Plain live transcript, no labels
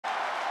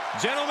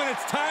Gentlemen,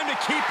 it's time to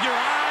keep your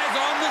eyes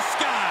on the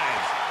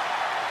skies.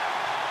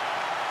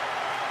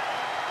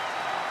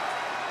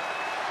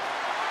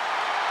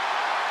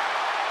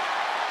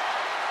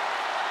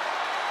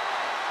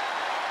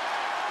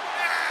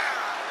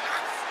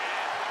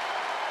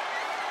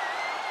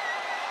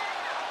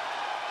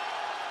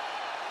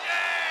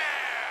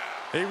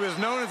 He was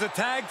known as a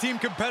tag team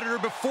competitor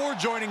before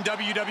joining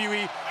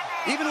WWE.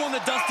 Even won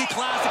the Dusty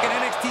Classic and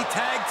NXT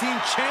Tag Team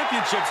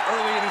Championships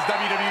early in his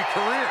WWE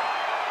career.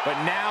 But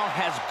now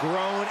has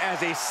grown as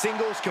a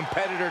singles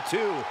competitor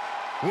too,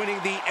 winning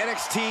the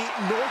NXT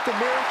North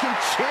American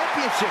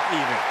Championship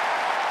even.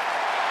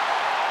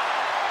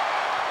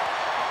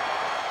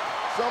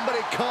 Somebody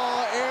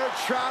call air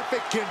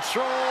traffic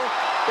control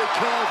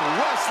because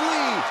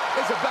Wesley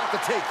is about to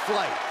take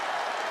flight.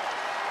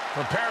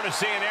 Prepare to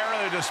see an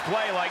aerial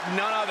display like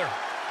none other.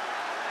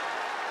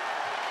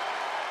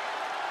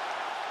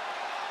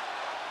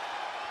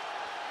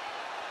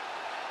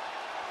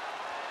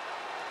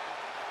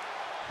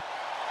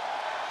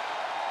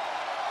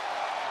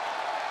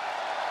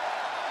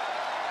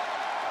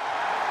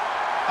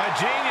 A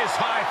genius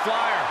high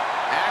flyer.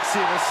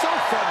 Axiom is so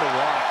fun to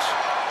watch.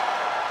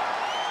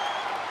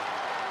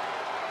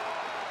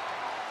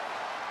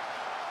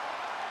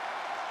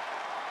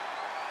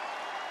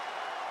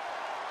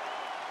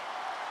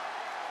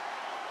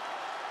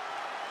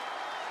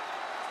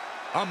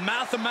 A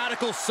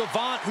mathematical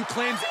savant who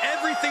claims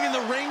everything in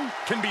the ring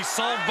can be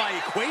solved by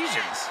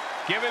equations.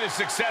 Given his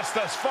success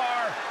thus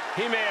far,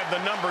 he may have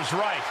the numbers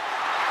right.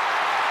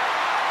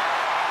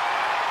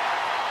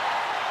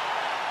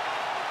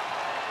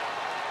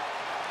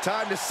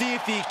 Time to see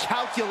if the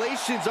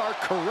calculations are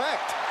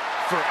correct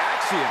for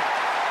Axiom.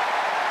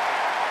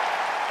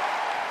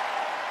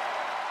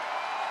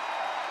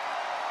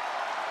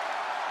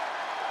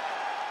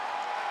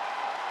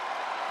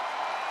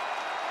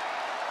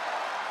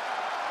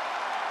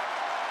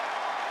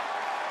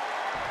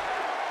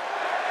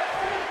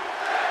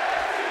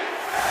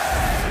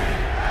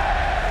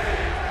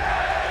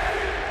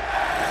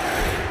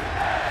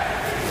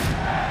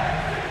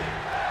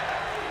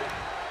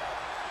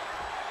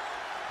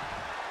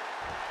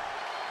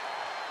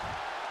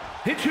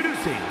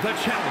 Introducing the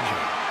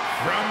challenger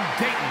from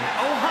Dayton,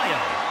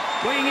 Ohio,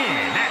 weighing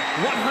in at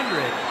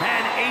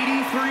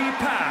 183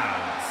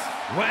 pounds,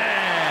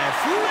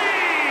 Wesley!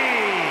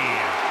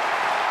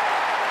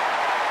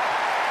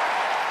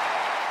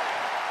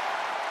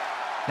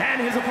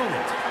 And his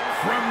opponent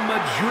from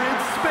Madrid,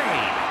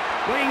 Spain,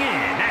 weighing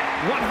in at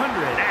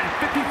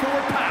 154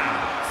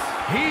 pounds,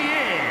 he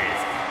is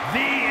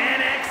the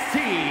NXT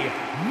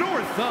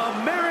North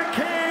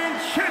American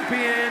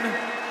Champion,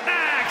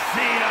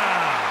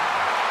 Axiom!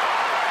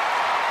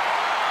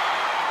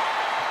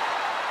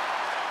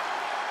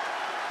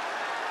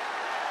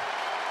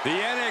 The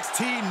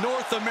NXT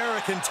North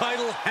American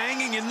title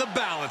hanging in the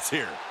balance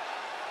here.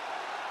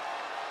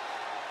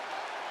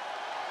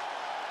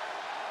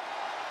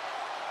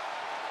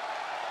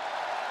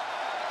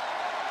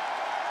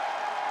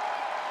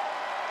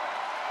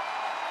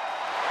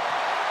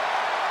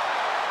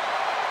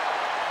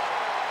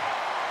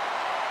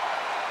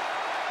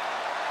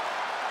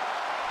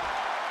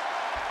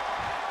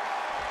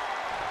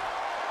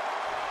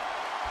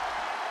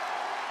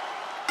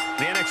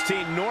 The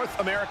NXT North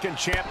American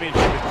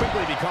Championship has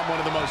quickly become one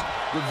of the most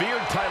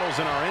revered titles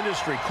in our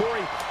industry.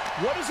 Corey,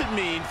 what does it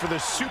mean for the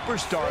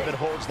superstar that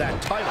holds that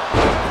title?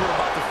 We're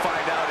about to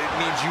find out. It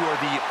means you are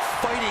the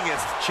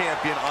fightingest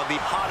champion on the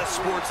hottest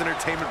sports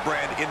entertainment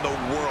brand in the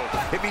world.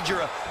 It means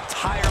you're a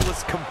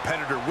tireless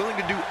competitor,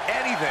 willing to do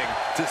anything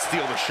to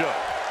steal the show.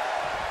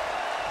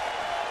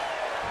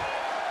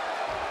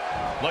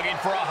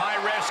 Looking for a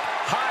high-risk,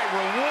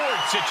 high-reward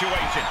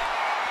situation.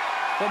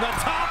 From the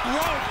top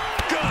rope,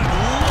 good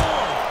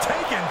Lord,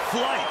 taking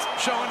flight,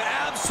 showing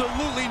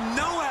absolutely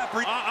no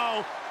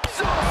apprehension.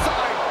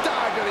 Suicide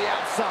dive to the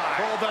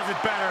outside. Cole does it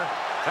better.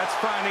 That's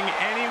finding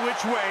any which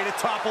way to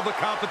topple the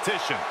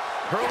competition.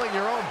 Hurling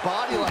your own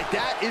body like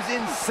that is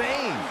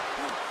insane.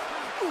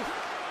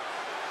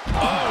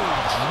 Oh,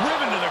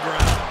 driven to the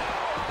ground.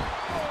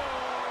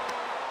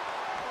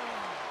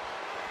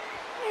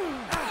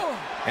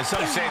 And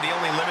some say the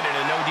only limit in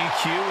a no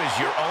DQ is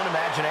your own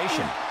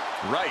imagination.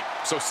 Right,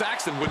 so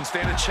Saxton wouldn't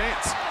stand a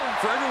chance.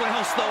 For everyone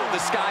else, though,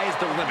 the sky is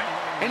the limit.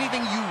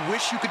 Anything you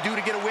wish you could do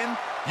to get a win,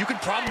 you could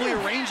probably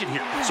arrange it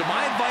here. So my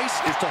advice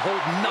is to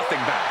hold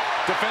nothing back.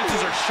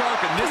 Defenses are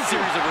sharp in this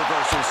series of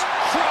reversals.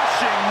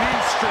 Crushing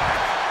knee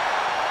strike.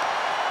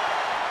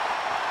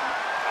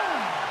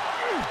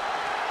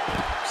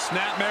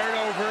 Snap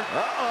married over.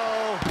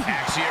 Uh-oh.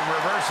 Axiom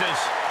reverses.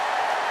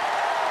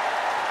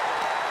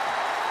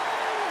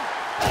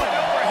 An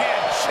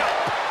overhead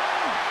chop.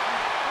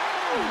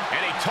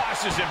 And he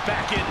tosses him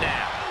back in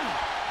now.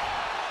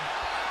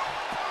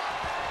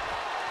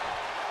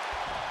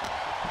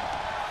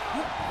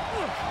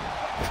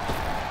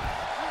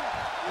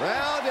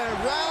 Round and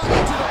round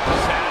into the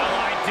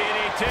satellite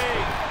DDT.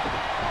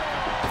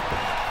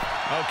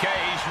 Okay,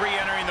 he's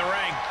re-entering the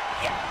ring.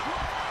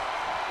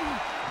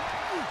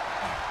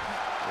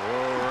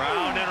 Oh,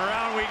 round and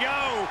round we go.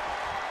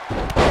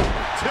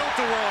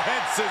 tilt-a-whirl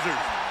head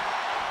scissors.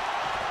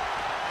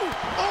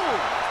 Oh!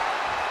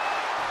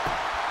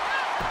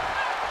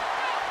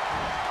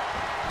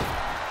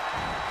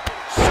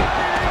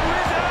 Shining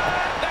wizard!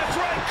 That's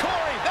right,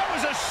 Corey. That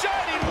was a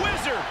shining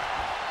wizard.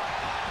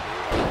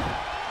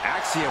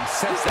 Axiom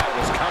sensed that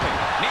was coming.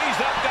 Knees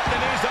up, got the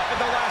knees up at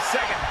the last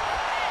second.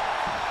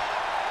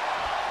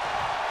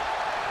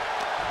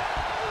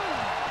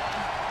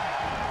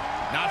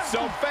 Not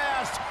so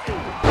fast.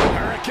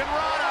 Hurricane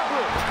Rana.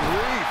 Good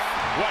grief.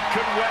 What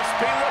could West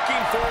be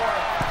looking for?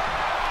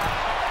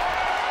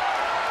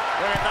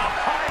 Look at the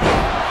height.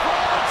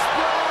 Frog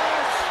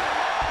splash.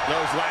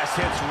 Those last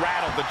hits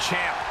rattled the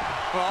champ.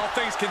 Well, all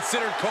things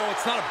considered, Cole,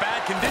 it's not a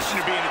bad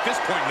condition to be in at this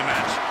point in the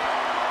match.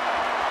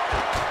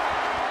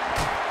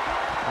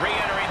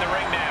 Re-entering the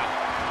ring now.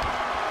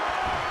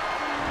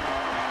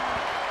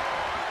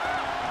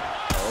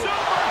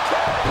 Super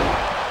kick!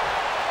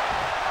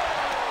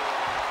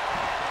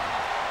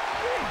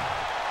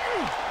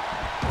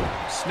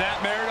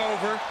 Snapmare it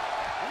over.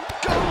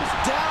 Goes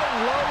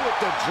down low with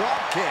the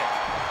drop kick.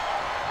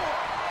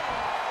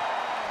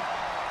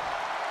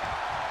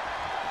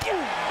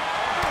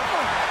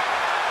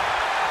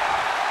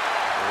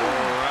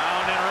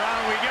 Round and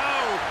round we go.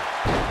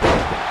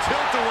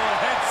 Tilt-a-whirl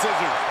head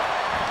scissors.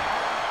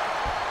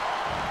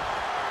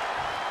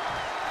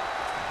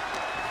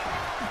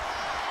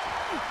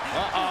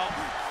 Uh-oh.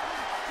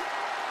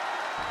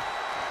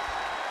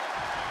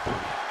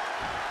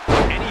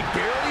 And he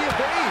barely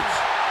evades.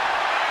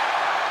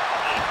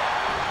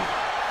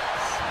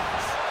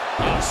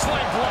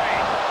 Sling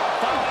blade.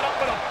 Followed up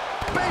with a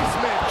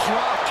Basement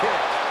drop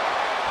kick.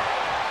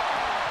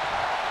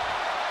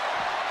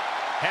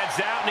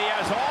 heads out, and he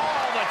has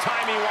all the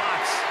time he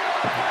wants.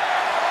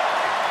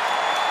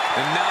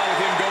 And now with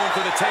him going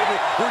for the table,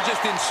 we're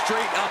just in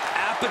straight-up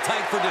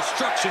appetite for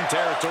destruction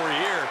territory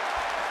here.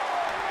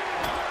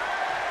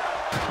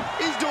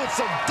 He's doing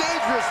some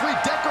dangerous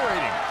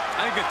redecorating.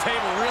 I think the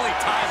table really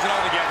ties it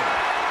all together.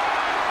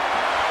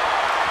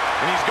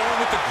 And he's going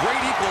with the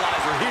great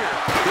equalizer here,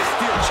 this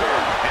steel chair.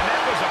 And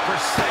that was a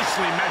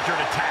precisely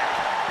measured attack.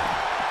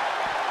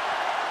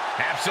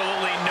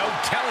 Absolutely no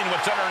telling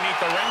what's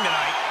underneath the ring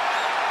tonight.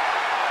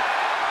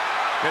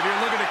 If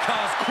you're looking to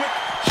cause quick,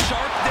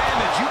 sharp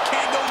damage, you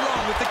can't go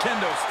wrong with the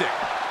kendo stick.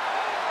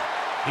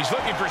 He's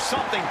looking for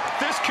something.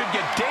 This could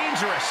get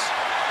dangerous.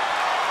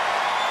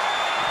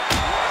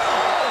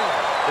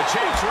 The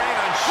champ's ran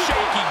on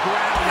shaky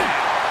ground now.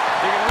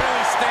 He can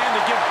really stand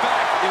to give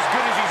back as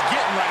good as he's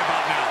getting right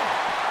about now.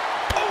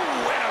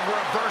 Oh, and a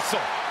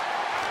reversal.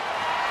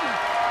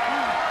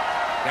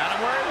 Got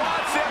him where he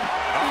wants him.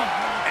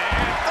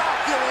 And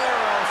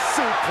Falconero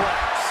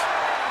suplex.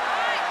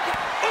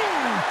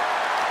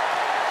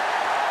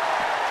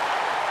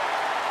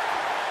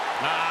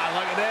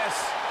 Look at this.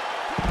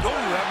 Oh,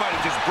 that might have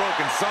just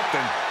broken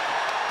something.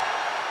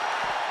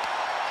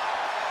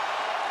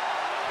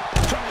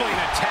 Tripling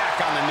attack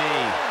on the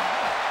knee.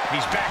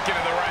 He's back into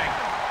the ring.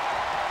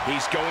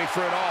 He's going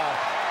for it all.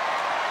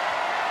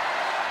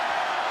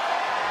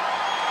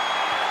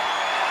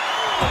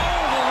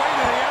 All the way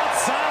to the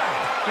outside.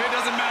 It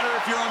doesn't matter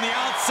if you're on the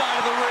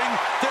outside of the ring.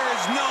 There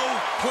is no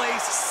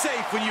place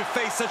safe when you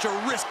face such a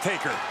risk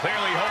taker.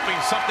 Clearly hoping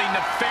something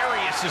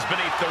nefarious is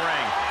beneath the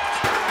ring.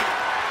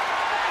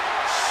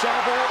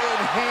 Shovel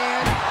in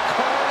hand,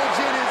 carnage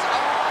in his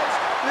eyes.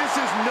 This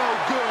is no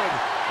good.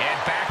 And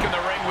back in the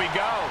ring we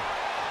go.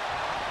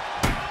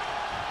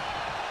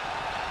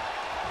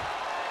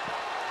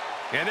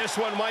 And this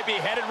one might be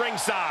headed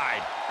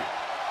ringside.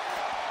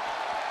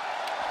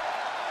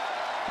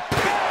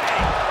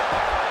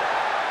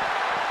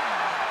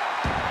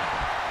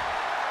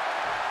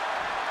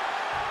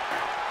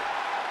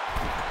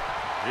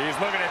 He's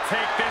looking to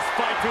take this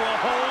fight to a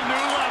whole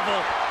new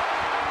level.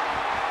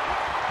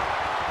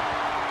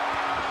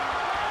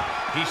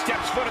 He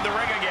steps foot in the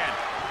ring again.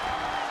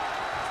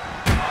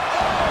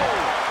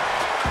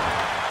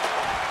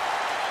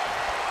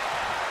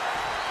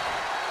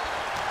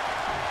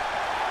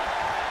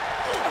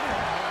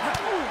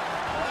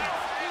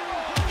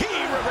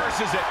 He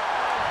reverses it.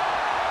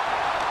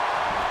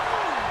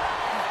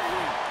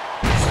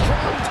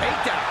 Strong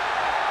takedown.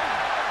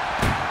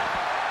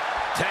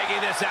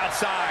 Tagging this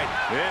outside.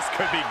 This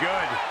could be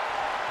good.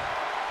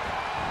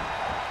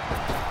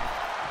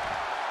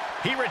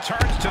 He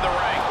returns to the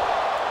ring.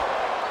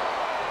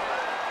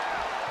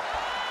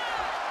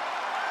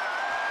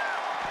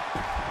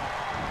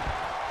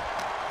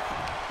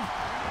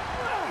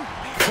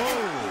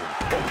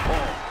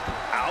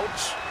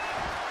 Ouch.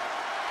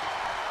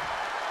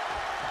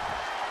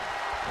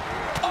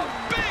 A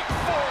big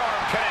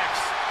forearm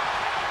connects.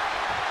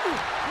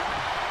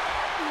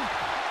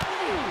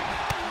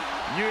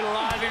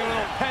 Utilizing a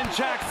little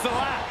penchak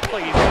salap.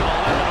 Like he's got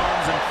 11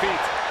 arms and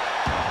feet.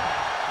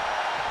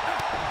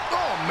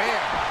 Oh,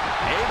 man.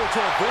 Able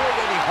to avoid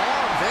any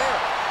harm there.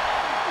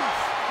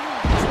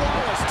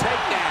 Flawless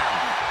takedown.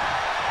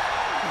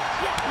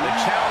 The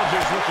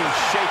challenger's looking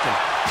shaken.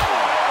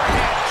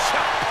 Overhead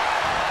chop.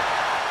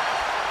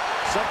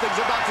 Something's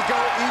about to go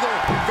either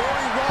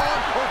very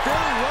wrong or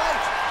very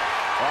right.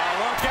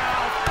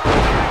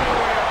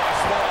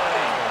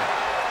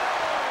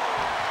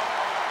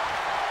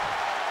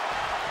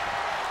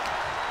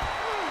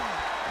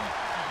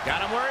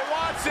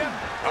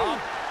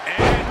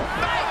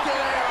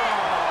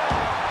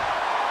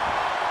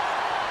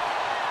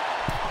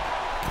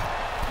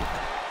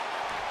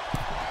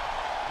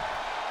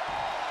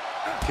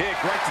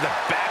 right to the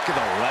back of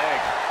the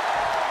leg.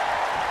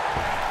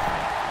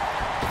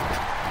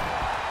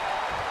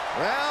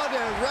 Round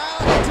and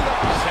round into the...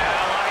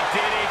 Satellite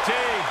DDT.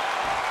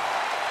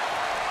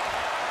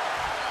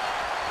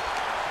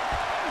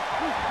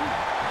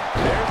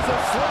 There's the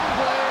sling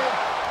blade.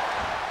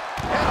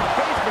 And a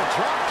basement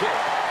drop kick.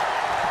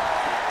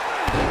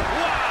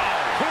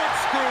 Wow!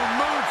 Corkscrew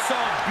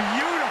moonsault,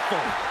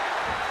 beautiful.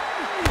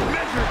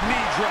 Measured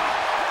knee drop.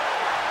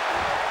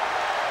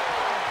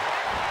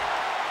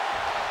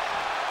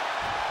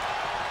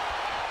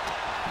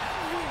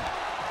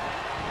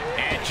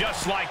 And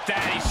just like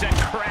that, he sent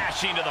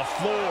crashing to the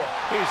floor.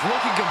 He's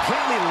looking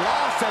completely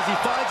lost as he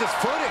finds his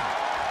footing.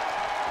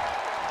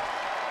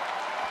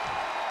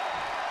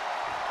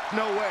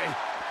 No way.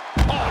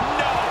 Oh,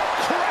 no!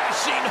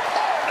 Crashing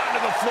hard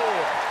onto the floor.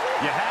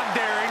 You have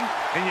daring,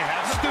 and you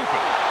have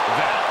stupid.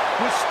 That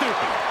was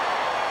stupid.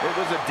 It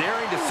was a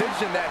daring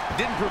decision that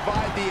didn't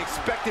provide the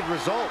expected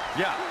result.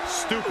 Yeah,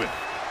 stupid.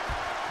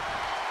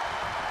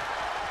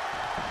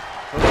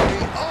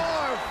 The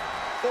arm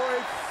for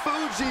a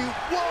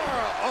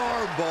Fujiwara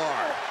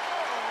armbar.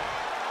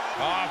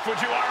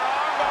 Fujiwara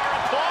armbar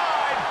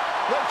applied.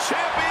 The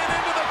champion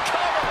into the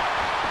cover.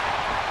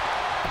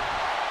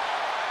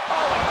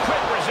 Oh, and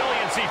quick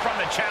resiliency from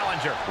the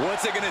challenger.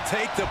 What's it going to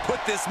take to put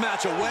this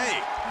match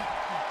away?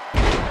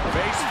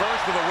 Face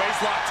first with a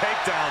waistlock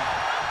takedown.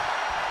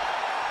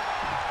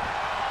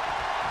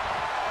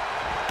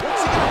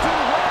 What's he going to do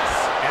to Wes?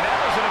 And that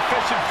was an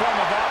efficient form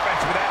of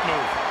offense with that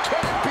move.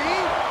 Can it be?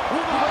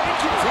 Will the reign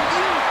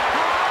continue?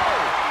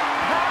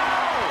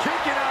 How?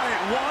 Kicking out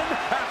at one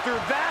after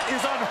that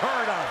is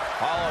unheard of.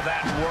 All of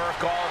that work,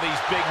 all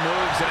these big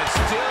moves, and it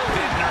still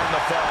didn't earn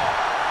the fall.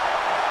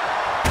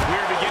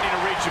 We're beginning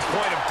to reach a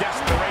point of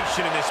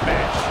desperation in this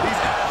match.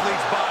 These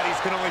athletes' bodies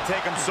can only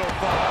take them so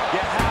far.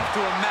 You have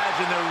to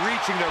imagine they're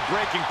reaching their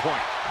breaking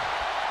point.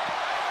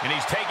 And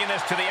he's taking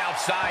this to the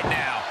outside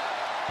now.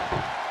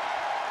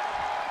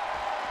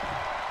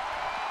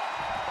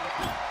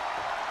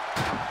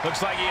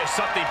 Looks like he has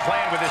something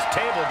planned with his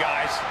table,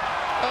 guys.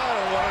 I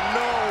don't want to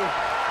know.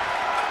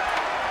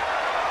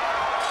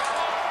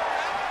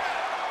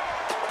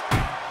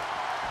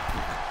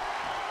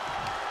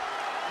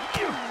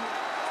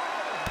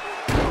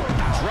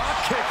 Drop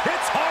kick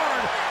hits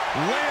hard,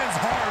 lands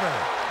harder.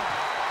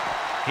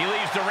 He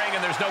leaves the ring,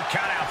 and there's no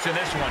countouts in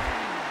this one.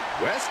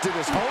 Wes did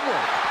his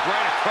homework.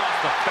 Right across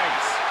the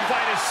face.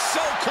 Fight is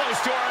so close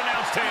to our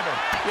announce table.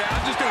 Yeah,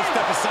 I'm just going to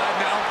step aside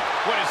now.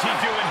 What is he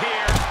doing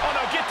here? Oh,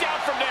 no, get down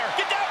from there.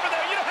 Get down from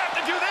there. You don't have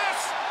to do this.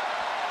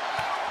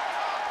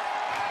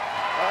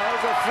 I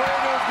was afraid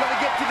it was going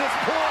to get to this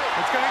point.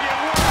 It's going to get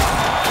worse.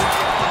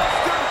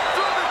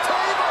 Through the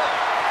table.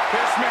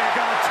 This man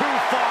got too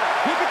far.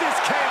 Look at this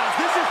chaos.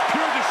 This is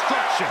pure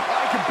destruction.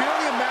 I can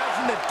barely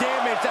imagine the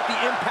damage that the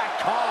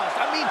impact caused.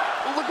 I mean,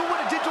 look at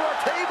what it did to our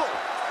table.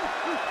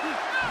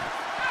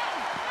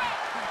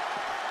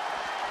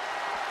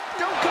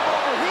 Don't come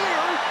over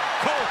here.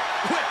 Cole,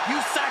 quick,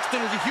 use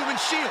Saxton as a human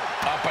shield.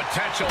 A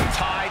potential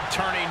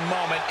tide-turning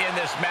moment in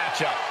this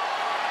matchup.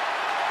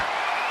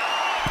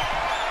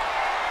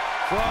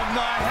 From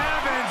the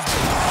heavens.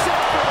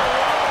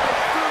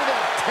 Through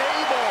the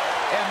table.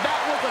 And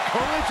that was a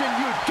collision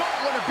you don't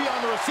want to be on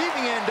the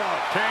receiving end of.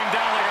 Came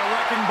down like a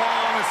wrecking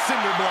ball on a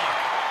cinder block.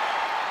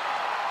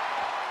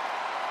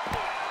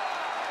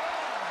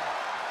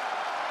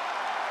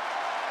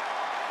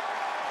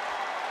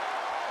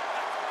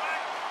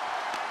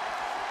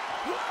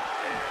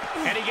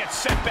 And he gets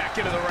sent back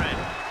into the ring.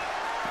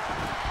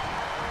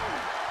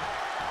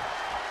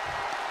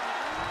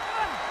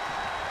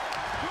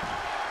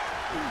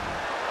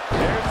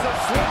 There's the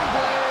sling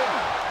blade.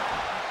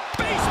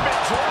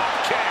 Basement drop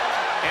kick.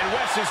 And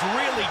Wes is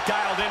really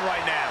dialed in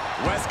right now.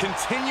 Wes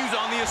continues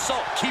on the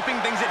assault, keeping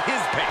things at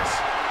his pace.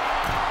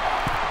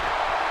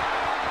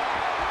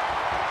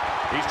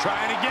 He's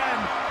trying again.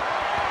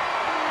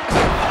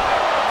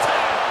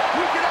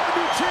 We could have a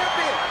new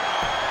champion.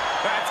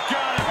 That's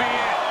gotta be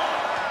it.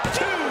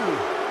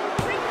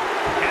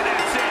 And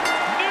that's it.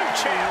 New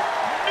champ.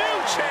 New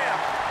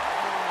champ.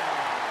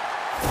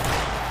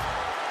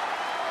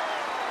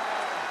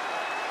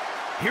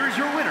 Here's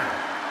your winner,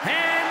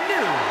 and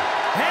new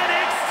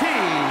NXT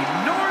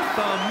North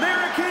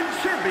American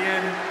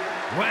Champion,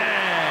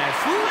 Wes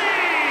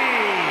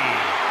Lee!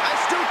 I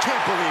still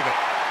can't believe it.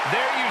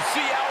 There you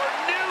see our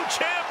new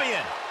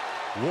champion.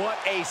 What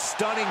a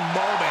stunning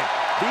moment.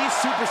 These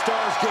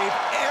superstars gave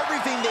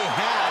everything they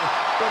had,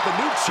 but the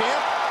new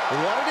champ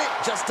wanted it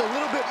just a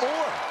little bit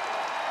more.